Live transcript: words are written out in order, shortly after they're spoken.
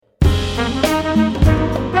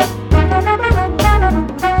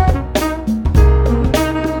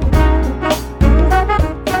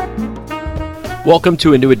Welcome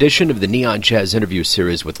to a new edition of the Neon Jazz interview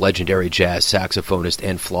series with legendary jazz saxophonist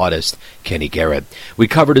and flautist Kenny Garrett. We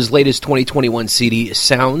covered his latest 2021 CD,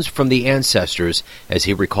 Sounds from the Ancestors, as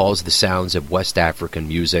he recalls the sounds of West African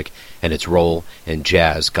music and its role in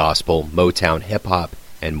jazz, gospel, Motown, hip-hop,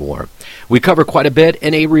 and more. We cover quite a bit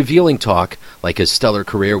in a revealing talk, like his stellar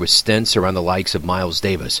career with stints around the likes of Miles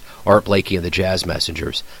Davis, Art Blakey and the Jazz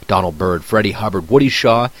Messengers, Donald Byrd, Freddie Hubbard, Woody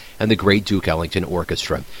Shaw, and the great Duke Ellington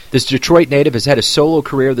Orchestra. This Detroit native has had a solo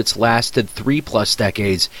career that's lasted 3+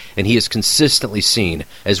 decades, and he is consistently seen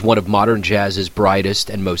as one of modern jazz's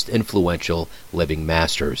brightest and most influential living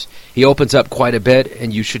masters. He opens up quite a bit,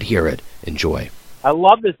 and you should hear it. Enjoy. I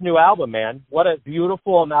love this new album, man. What a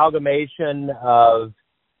beautiful amalgamation of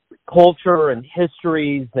culture and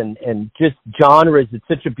histories and just genres. It's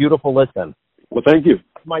such a beautiful listen. Well, thank you.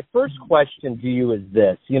 My first question to you is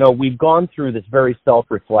this. You know, we've gone through this very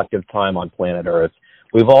self-reflective time on planet Earth.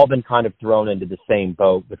 We've all been kind of thrown into the same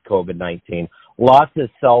boat with COVID-19. Lots of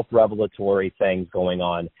self-revelatory things going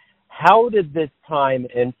on. How did this time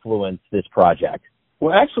influence this project?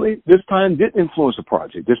 Well, actually, this time did influence the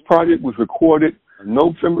project. This project was recorded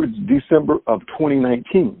November, December of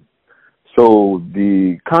 2019. So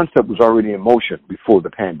the concept was already in motion before the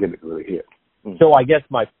pandemic really hit. So I guess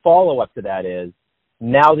my follow-up to that is,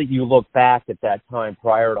 now that you look back at that time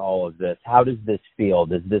prior to all of this, how does this feel?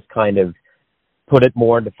 Does this kind of put it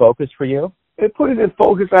more into focus for you? It put it in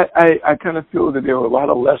focus. I kind of feel that there were a lot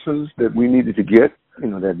of lessons that we needed to get. You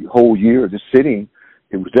know, that whole year of just sitting,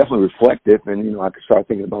 it was definitely reflective. And, you know, I could start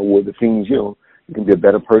thinking about what the things, you know, you can be a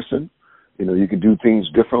better person. You know, you can do things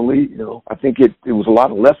differently. You know, I think it was a lot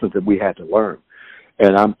of lessons that we had to learn,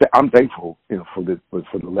 and I'm thankful, you know, for the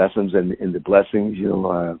lessons and the blessings. You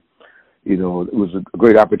know, it was a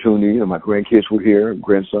great opportunity. You know, my grandkids were here,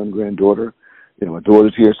 grandson, granddaughter. You know, my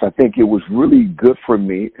daughter's here, so I think it was really good for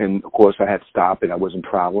me. And of course, I had to stop it. I wasn't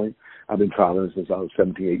traveling. I've been traveling since I was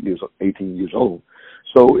 18 years old.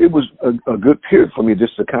 So it was a good period for me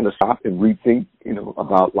just to kind of stop and rethink, you know,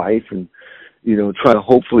 about life and, you know, try to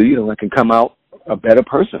hopefully, you know, I can come out a better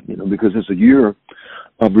person, you know, because it's a year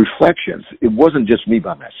of reflections. It wasn't just me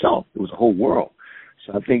by myself. It was a whole world.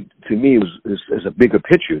 So I think to me it was a bigger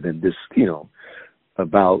picture than this, you know,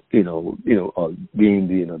 about, being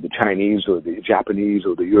the Chinese or the Japanese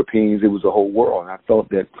or the Europeans. It was the whole world. And I felt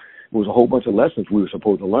that it was a whole bunch of lessons we were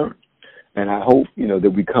supposed to learn. And I hope, you know,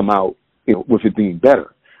 that we come out, you know, with it being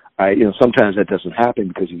better. Sometimes that doesn't happen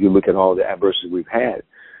because if you look at all the adversity we've had,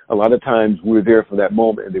 a lot of times we're there for that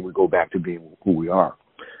moment and then we go back to being who we are.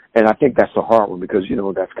 And I think that's the hard one because, you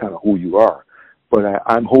know, that's kind of who you are. But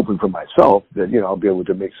I'm hoping for myself that, you know, I'll be able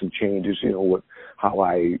to make some changes, you know, how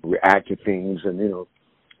I react to things and, you know,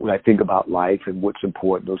 what I think about life and what's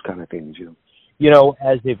important, those kind of things, you know. You know,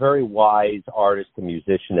 as a very wise artist and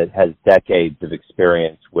musician that has decades of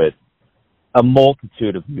experience with a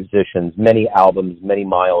multitude of musicians, many albums, many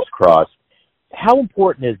miles crossed, how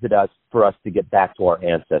important is it for us to get back to our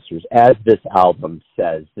ancestors? As this album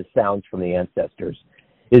says, the sounds from the ancestors.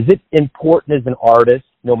 Is it important as an artist,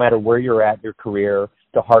 no matter where you're at in your career,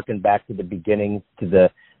 to hearken back to the beginnings, to the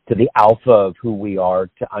alpha of who we are,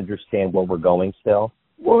 to understand where we're going still?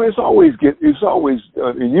 Well, you're going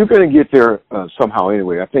to get there somehow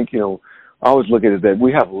anyway. I think, you know, I always look at it that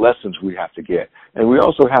we have lessons we have to get. And we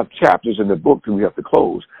also have chapters in the book that we have to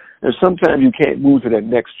close. And sometimes you can't move to that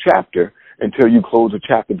next chapter until you close a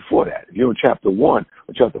chapter before that. If you're in chapter 1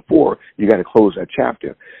 or chapter 4, you got to close that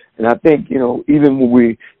chapter. And I think, you know, even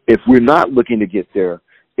if we're not looking to get there,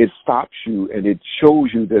 it stops you and it shows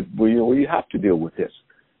you that, well, you know, you have to deal with this.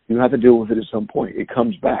 You have to deal with it at some point. It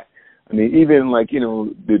comes back. I mean, even like, you know,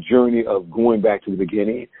 the journey of going back to the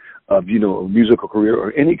beginning of, you know, a musical career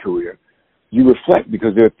or any career, you reflect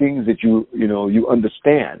because there are things that you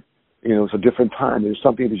understand. You know, it's a different time. There's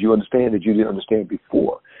something that you understand that you didn't understand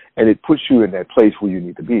before. And it puts you in that place where you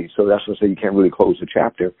need to be. So that's what I say you can't really close the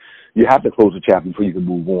chapter. You have to close the chapter before you can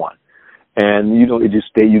move on. And, you know, you just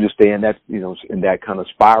stay in that, you know, in that kind of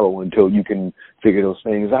spiral until you can figure those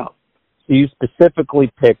things out. So you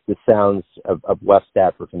specifically picked the sounds of West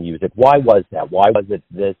African music. Why was that? Why was it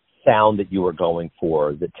this sound that you were going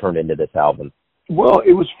for that turned into this album? Well,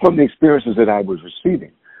 it was from the experiences that I was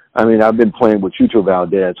receiving. I mean, I've been playing with Chucho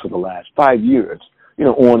Valdez for the last 5 years, you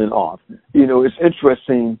know, on and off. You know, it's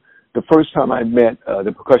interesting. The first time I met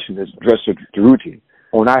the percussionist, Dresser Durruti,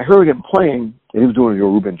 when I heard him playing, and he was doing a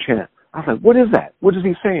Yoruban chant, I was like, what is that? What is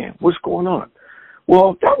he saying? What's going on?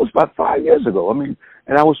 Well, that was about 5 years ago. I mean,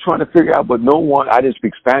 and I was trying to figure out, but I didn't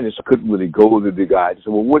speak Spanish. I couldn't really go to the guy and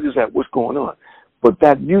say, well, what is that? What's going on? But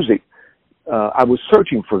that music, I was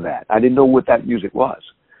searching for that. I didn't know what that music was.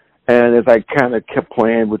 And as I kind of kept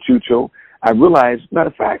playing with Chucho, I realized, matter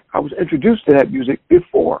of fact, I was introduced to that music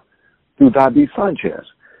before through David Sanchez.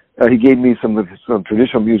 He gave me some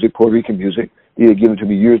traditional music, Puerto Rican music. He had given it to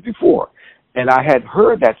me years before. And I had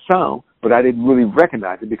heard that sound, but I didn't really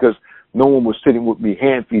recognize it because no one was sitting with me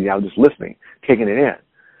hand feeding. I was just listening, taking it in.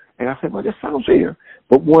 And I said, well, this sounds here.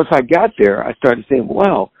 But once I got there, I started saying,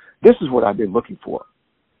 wow, this is what I've been looking for.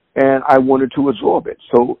 And I wanted to absorb it.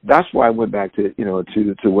 So that's why I went back to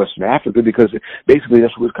Western Africa, because basically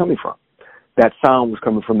that's where it was coming from. That sound was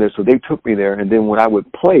coming from there. So they took me there. And then when I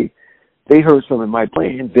would play, they heard some of my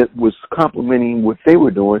playing that was complementing what they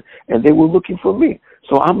were doing, and they were looking for me.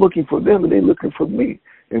 So I'm looking for them, and they're looking for me.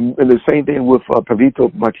 And the same thing with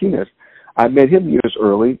Pavito Martinez. I met him years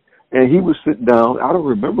early, and he was sitting down. I don't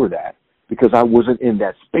remember that because I wasn't in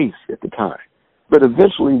that space at the time. But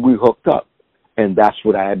eventually we hooked up, and that's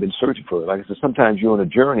what I had been searching for. Like I said, sometimes you're on a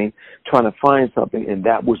journey trying to find something, and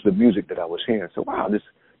that was the music that I was hearing. So, wow,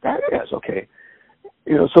 that is okay.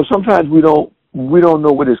 So sometimes we don't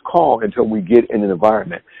know what it's called until we get in an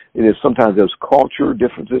environment. It is sometimes there's culture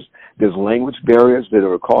differences, there's language barriers that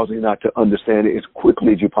are causing you not to understand it as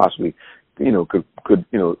quickly as you possibly, could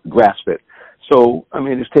grasp it. So, I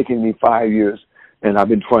mean, it's taken me 5 years, and I've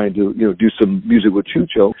been trying to, do some music with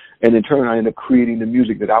Chucho, and in turn I ended up creating the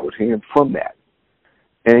music that I was hearing from that.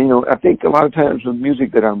 And, I think a lot of times the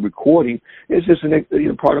music that I'm recording is just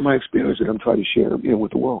part of my experience that I'm trying to share,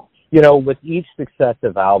 with the world. With each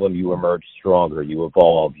successive album, you emerge stronger, you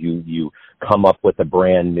evolve, you come up with a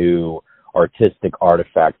brand new artistic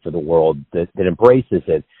artifact for the world that embraces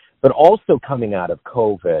it. But also coming out of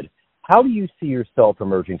COVID, how do you see yourself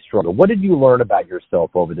emerging stronger? What did you learn about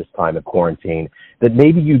yourself over this time of quarantine that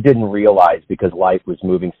maybe you didn't realize because life was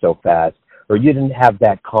moving so fast, or you didn't have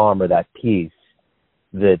that calm or that peace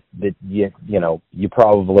that you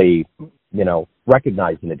probably,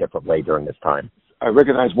 recognized in a different way during this time? I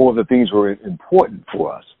recognize more of the things were important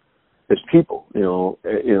for us as people.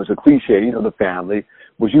 It's a cliche, the family,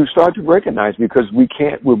 which you start to recognize because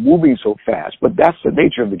we're moving so fast, but that's the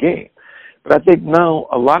nature of the game. But I think now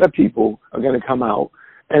a lot of people are going to come out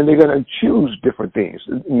and they're going to choose different things.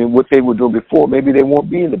 I mean, what they were doing before, maybe they won't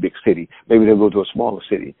be in the big city. Maybe they'll go to a smaller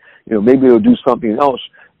city. Maybe they'll do something else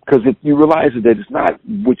because you realize that it's not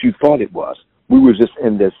what you thought it was. We were just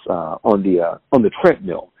in this, on the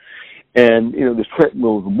treadmill. And, this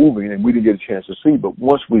treadmill was moving and we didn't get a chance to see. But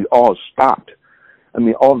once we all stopped,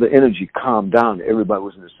 all the energy calmed down. Everybody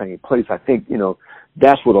was in the same place. I think,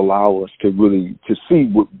 that's what allowed us to really, to see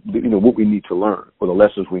what we need to learn or the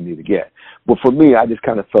lessons we need to get. But for me, I just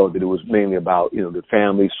kind of felt that it was mainly about, the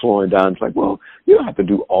family slowing down. It's like, well, you don't have to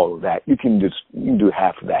do all of that. You can do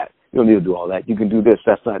half of that. You don't need to do all that. You can do this.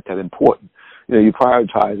 That's not that important. You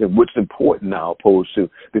prioritize and what's important now, opposed to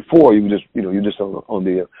before you just, you're just on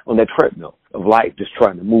that treadmill of life, just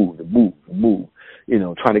trying to move,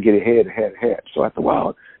 trying to get ahead. So after a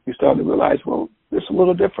while, you start to realize, well, it's a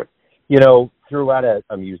little different. Throughout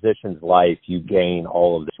a musician's life, you gain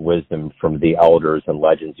all of this wisdom from the elders and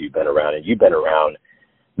legends you've been around, and you've been around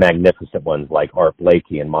magnificent ones like Art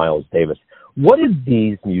Blakey and Miles Davis. What did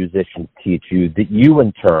these musicians teach you that you,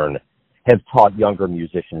 in turn, have taught younger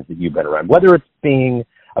musicians that you've been around, whether it's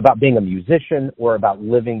about being a musician or about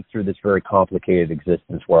living through this very complicated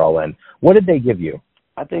existence we're all in? What did they give you?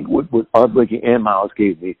 I think what Art Blakey and Miles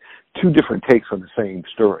gave me, two different takes on the same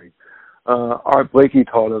story. Art Blakey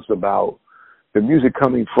taught us about the music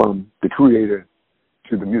coming from the creator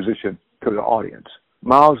to the musician to the audience.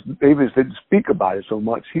 Miles Davis didn't speak about it so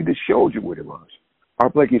much. He just showed you what it was.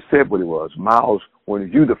 Art Blakey said what it was. Miles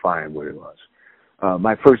wanted you to find what it was.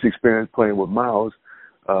 My first experience playing with Miles,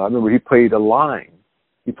 I remember he played a line.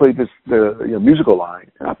 He played the musical line,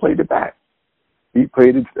 and I played it back. He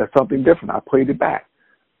played it something different. I played it back.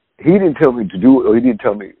 He didn't tell me to do it, or he didn't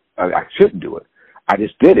tell me I shouldn't do it. I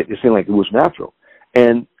just did it. It seemed like it was natural.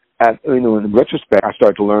 And in retrospect, I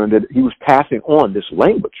started to learn that he was passing on this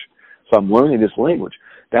language. So I'm learning this language.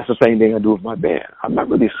 That's the same thing I do with my band. I'm not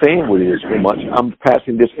really saying what it is very much. I'm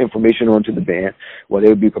passing this information on to the band where they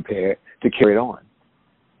would be prepared to carry it on.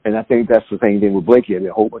 And I think that's the same thing with Blakey.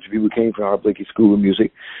 A whole bunch of people came from our Blakey School of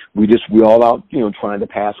Music. We all out, trying to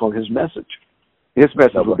pass on his message. His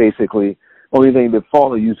message was basically, only thing that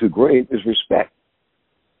follows you to grave is respect.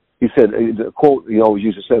 He said, the quote he always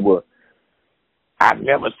used to say was, I've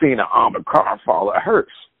never seen an armored car follow a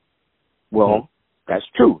hearse. Well, that's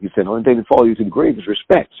true. He said, the only thing that follows you to the grave is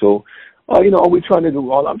respect. So, all I'm trying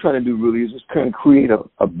to do really is just kind of create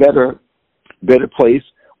a better place,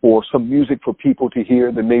 or some music for people to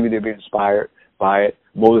hear that maybe they'll be inspired by it,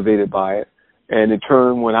 motivated by it. And in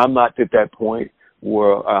turn, when I'm not at that point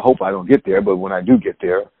where I hope I don't get there, but when I do get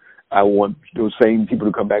there, I want those same people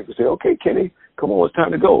to come back and say, okay, Kenny, come on, it's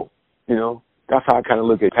time to go. You know, that's how I kind of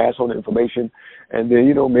look at pass on the information. And then,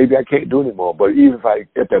 you know, maybe I can't do it anymore. But even if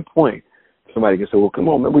at that point, somebody can say, well, come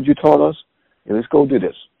on, remember what you taught us? And let's go do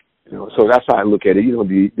this. You know, so that's how I look at it. You know,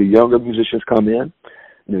 the younger musicians come in,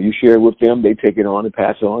 you know, you share it with them, they take it on and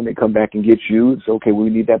pass it on, they come back and get you. It's okay, we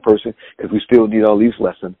need that person because we still need all these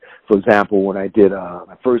lessons. For example, when I did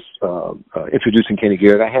my first introducing Kenny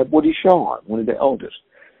Garrett, I had Woody Shaw on, one of the elders.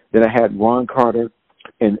 Then I had Ron Carter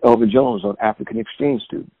and Elvin Jones on African Exchange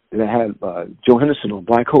Student. Then I had Joe Henderson on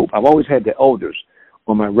Black Hope. I've always had the elders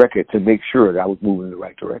on my record to make sure that I was moving in the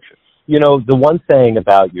right direction. You know, the one thing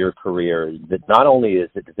about your career is that not only has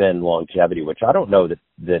it been longevity, which I don't know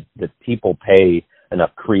that people pay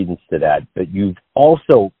enough credence to that, but you've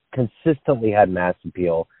also consistently had mass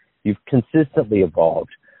appeal. You've consistently evolved.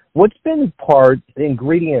 What's been the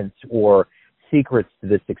ingredients or secrets to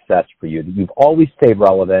this success for you, that you've always stayed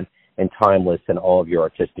relevant and timeless in all of your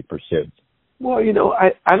artistic pursuits? Well, you know,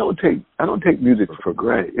 I don't take music for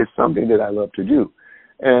granted. It's something that I love to do.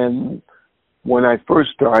 And when I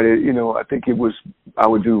first started, you know, I think I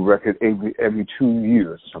would do a record every 2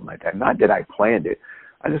 years or something like that. Not that I planned it.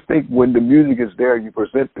 I just think when the music is there, you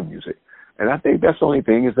present the music. And I think that's the only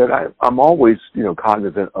thing is that I'm always, you know,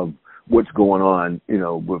 cognizant of what's going on, you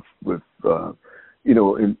know, with you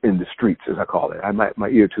know, in the streets, as I call it. I my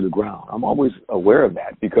ear to the ground. I'm always aware of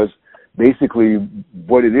that because basically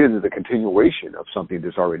what it is a continuation of something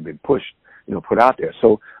that's already been pushed, you know, put out there.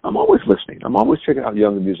 So I'm always listening. I'm always checking out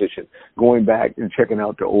younger musicians, going back and checking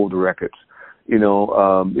out the older records. You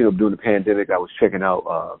know, during the pandemic, I was checking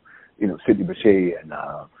out, you know, Sidney Bechet and,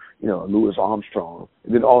 you know, Louis Armstrong.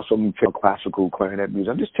 And then also check classical clarinet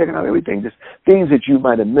music. I'm just checking out everything, just things that you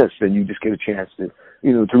might have missed, and you just get a chance to,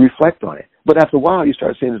 you know, to reflect on it. But after a while, you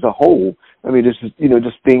start seeing as a whole. I mean, this is, you know,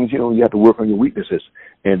 just things, you know, you have to work on your weaknesses,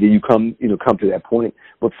 and then you come to that point.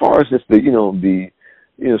 But as far as just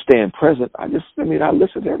staying present, I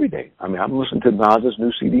listen to every day. I mean, I'm listening to Nas's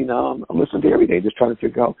new CD now. I'm listening to every day, just trying to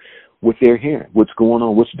figure out what they're hearing, what's going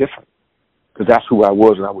on, what's different. Because that's who I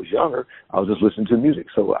was when I was younger. I was just listening to music.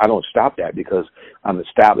 So I don't stop that because I'm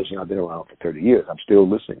established and I've been around for 30 years. I'm still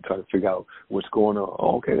listening, trying to figure out what's going on.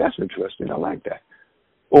 Oh, okay, that's interesting. I like that.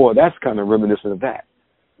 Or that's kind of reminiscent of that.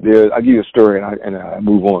 I'll give you a story and I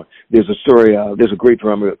move on. There's a story, there's a great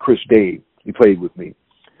drummer, Chris Dave. He played with me.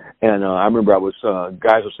 And I remember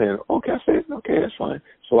guys were saying, okay, I said, okay, that's fine.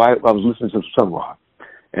 So I was listening to Sun Ra.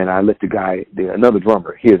 And I let another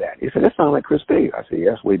drummer, hear that. He said, that sounds like Chris Dave. I said,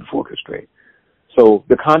 yeah, that's way before Chris Dave. So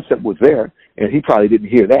the concept was there, and he probably didn't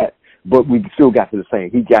hear that, but we still got to the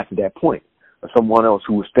same. He got to that point of someone else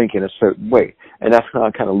who was thinking a certain way. And that's how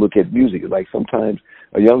I kind of look at music. Like sometimes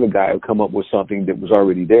a younger guy will come up with something that was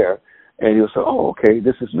already there, and he'll say, oh, okay,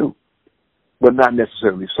 this is new. But not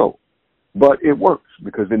necessarily so. But it works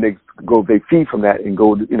because then they feed from that and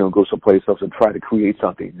go someplace else and try to create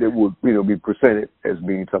something that would, you know, be presented as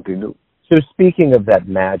being something new. So speaking of that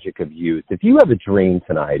magic of youth, if you have a dream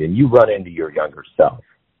tonight and you run into your younger self,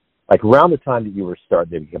 like around the time that you were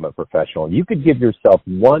starting to become a professional, and you could give yourself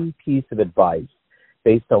one piece of advice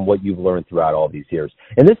based on what you've learned throughout all these years.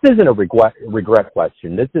 And this isn't a regret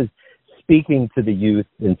question. This is speaking to the youth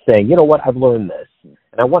and saying, you know what, I've learned this,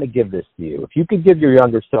 and I want to give this to you. If you could give your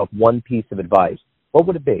younger self one piece of advice, what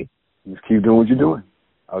would it be? Just keep doing what you're doing.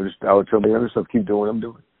 I would tell my younger self, keep doing what I'm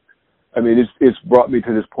doing. I mean, it's brought me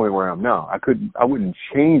to this point where I am now. I wouldn't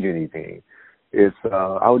change anything.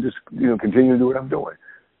 I would just, you know, continue to do what I'm doing.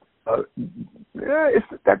 It's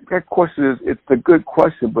that question it's a good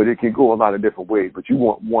question, but it can go a lot of different ways. But you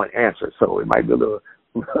want one answer, so it might be a little,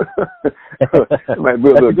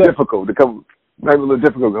 difficult to come. Might be a little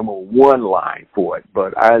difficult to come on one line for it.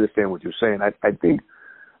 But I understand what you're saying. I think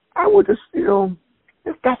I would just, you know,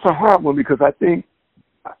 that's a hard one because I think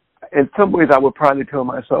in some ways I would probably tell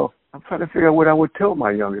myself, I'm trying to figure out what I would tell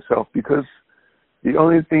my younger self because the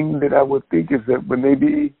only thing that I would think is that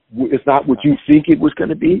maybe it's not what you think it was going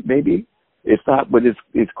to be. Maybe it's not what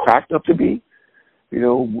it's cracked up to be. You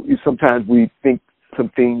know, sometimes we think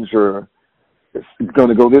some things are going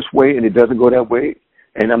to go this way and it doesn't go that way.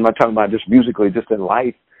 And I'm not talking about just musically, just in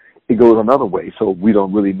life, it goes another way. So we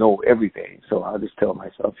don't really know everything. So I just tell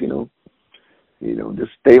myself, you know,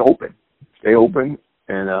 just stay open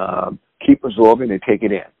and keep absorbing and take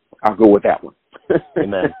it in. I'll go with that one.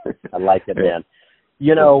 Amen. I like it, man.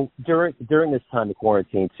 You know, during this time of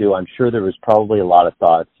quarantine, too, I'm sure there was probably a lot of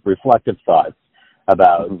thoughts, reflective thoughts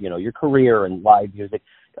about, you know, your career and live music.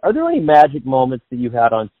 Are there any magic moments that you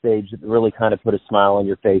had on stage that really kind of put a smile on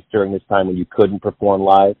your face during this time when you couldn't perform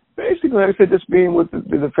live? Basically, like I said, just being with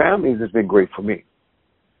the families has been great for me.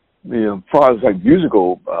 as far as like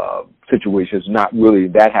musical situations, not really.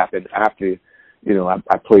 That happened after,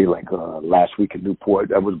 I played like last week in Newport.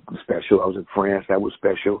 That was special. I was in France. That was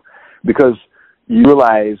special because you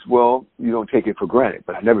realize, well, you don't take it for granted,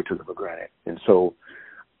 but I never took it for granted. And so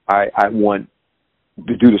I want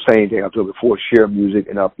to do the same thing I've done before, share music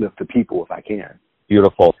and uplift the people if I can.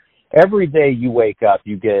 Beautiful. Every day you wake up,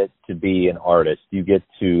 you get to be an artist. You get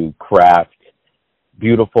to craft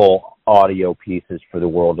beautiful audio pieces for the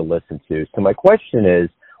world to listen to. So my question is,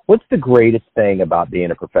 what's the greatest thing about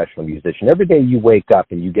being a professional musician? Every day you wake up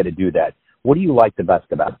and you get to do that. What do you like the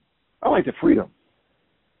best about it? I like the freedom.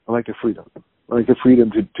 I like the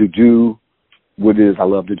freedom to do what it is I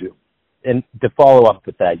love to do. And to follow up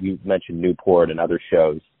with that, you mentioned Newport and other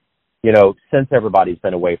shows. Since everybody's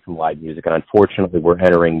been away from live music, and unfortunately we're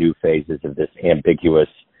entering new phases of this ambiguous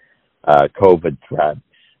COVID threat,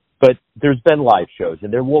 but there's been live shows,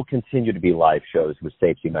 and there will continue to be live shows with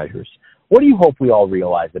safety measures. What do you hope we all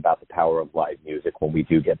realize about the power of live music when we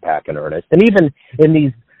do get back in earnest? And even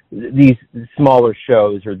in these smaller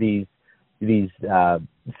shows or these things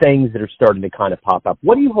that are starting to kind of pop up,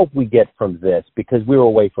 what do you hope we get from this, because we were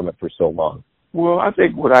away from it for so long? Well, I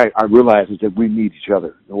think what I realize is that we need each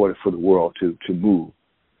other in order for the world to move.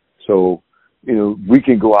 So, we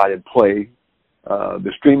can go out and play.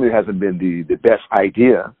 The streaming hasn't been the best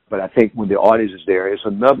idea, but I think when the audience is there, it's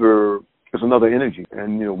another energy.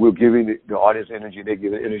 And, we're giving the audience energy, they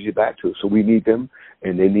give energy back to us. So we need them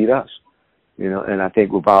and they need us. And I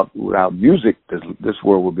think without music, this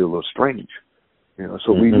world will be a little strange.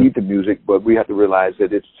 So we need the music, but we have to realize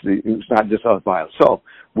that it's not just us by ourselves.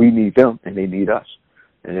 We need them, and they need us.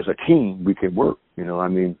 And as a team, we can work.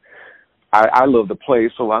 I love to play,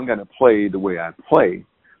 so I'm going to play the way I play.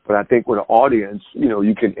 But I think with an audience,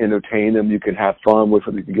 you can entertain them, you can have fun with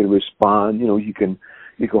them, you can get a response. You can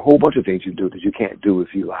a whole bunch of things you do that you can't do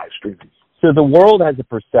if you live streaming. So the world has a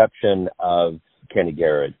perception of Kenny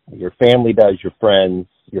Garrett. Your family does, your friends,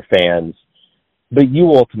 your fans, but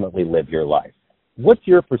you ultimately live your life. What's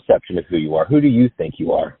your perception of who you are? Who do you think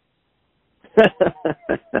you are?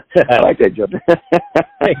 I like that joke.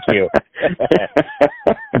 Thank you.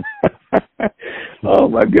 Oh,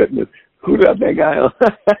 my goodness. Who does that guy?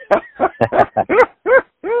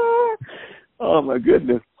 Oh, my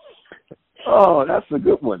goodness. Oh, that's a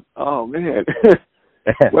good one. Oh, man.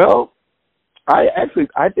 Well, I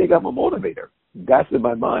think I'm a motivator. That's in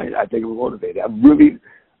my mind. I think I'm a motivator.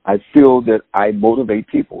 I feel that I motivate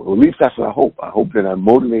people. Or at least that's what I hope. I hope that I'm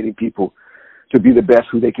motivating people to be the best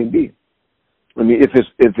who they can be. I mean, if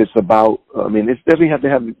it's about, it doesn't have to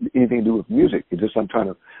have anything to do with music. It's just I'm trying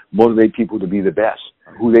to motivate people to be the best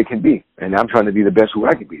who they can be. And I'm trying to be the best who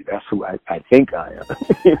I can be. That's who I think I am.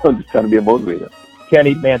 I'm just trying to be a motivator.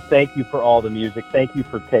 Kenny, man, thank you for all the music. Thank you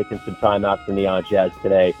for taking some time out for Neon Jazz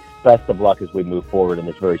today. Best of luck as we move forward in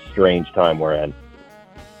this very strange time we're in.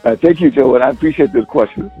 Thank you, Joe, and I appreciate this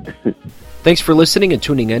question. Thanks for listening and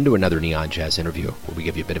tuning in to another Neon Jazz interview, where we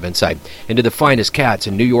give you a bit of insight into the finest cats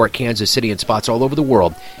in New York, Kansas City, and spots all over the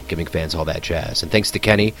world, giving fans all that jazz. And thanks to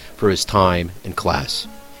Kenny for his time and class.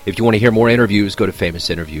 If you want to hear more interviews, go to Famous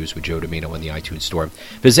Interviews with Joe Domino in the iTunes Store.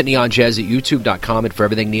 Visit Neon Jazz at youtube.com, and for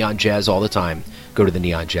everything Neon Jazz all the time, go to the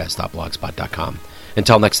neonjazz.blogspot.com.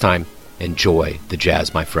 Until next time, enjoy the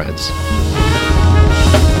jazz, my friends.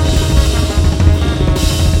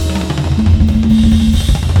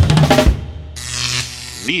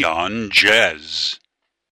 Neon Jazz.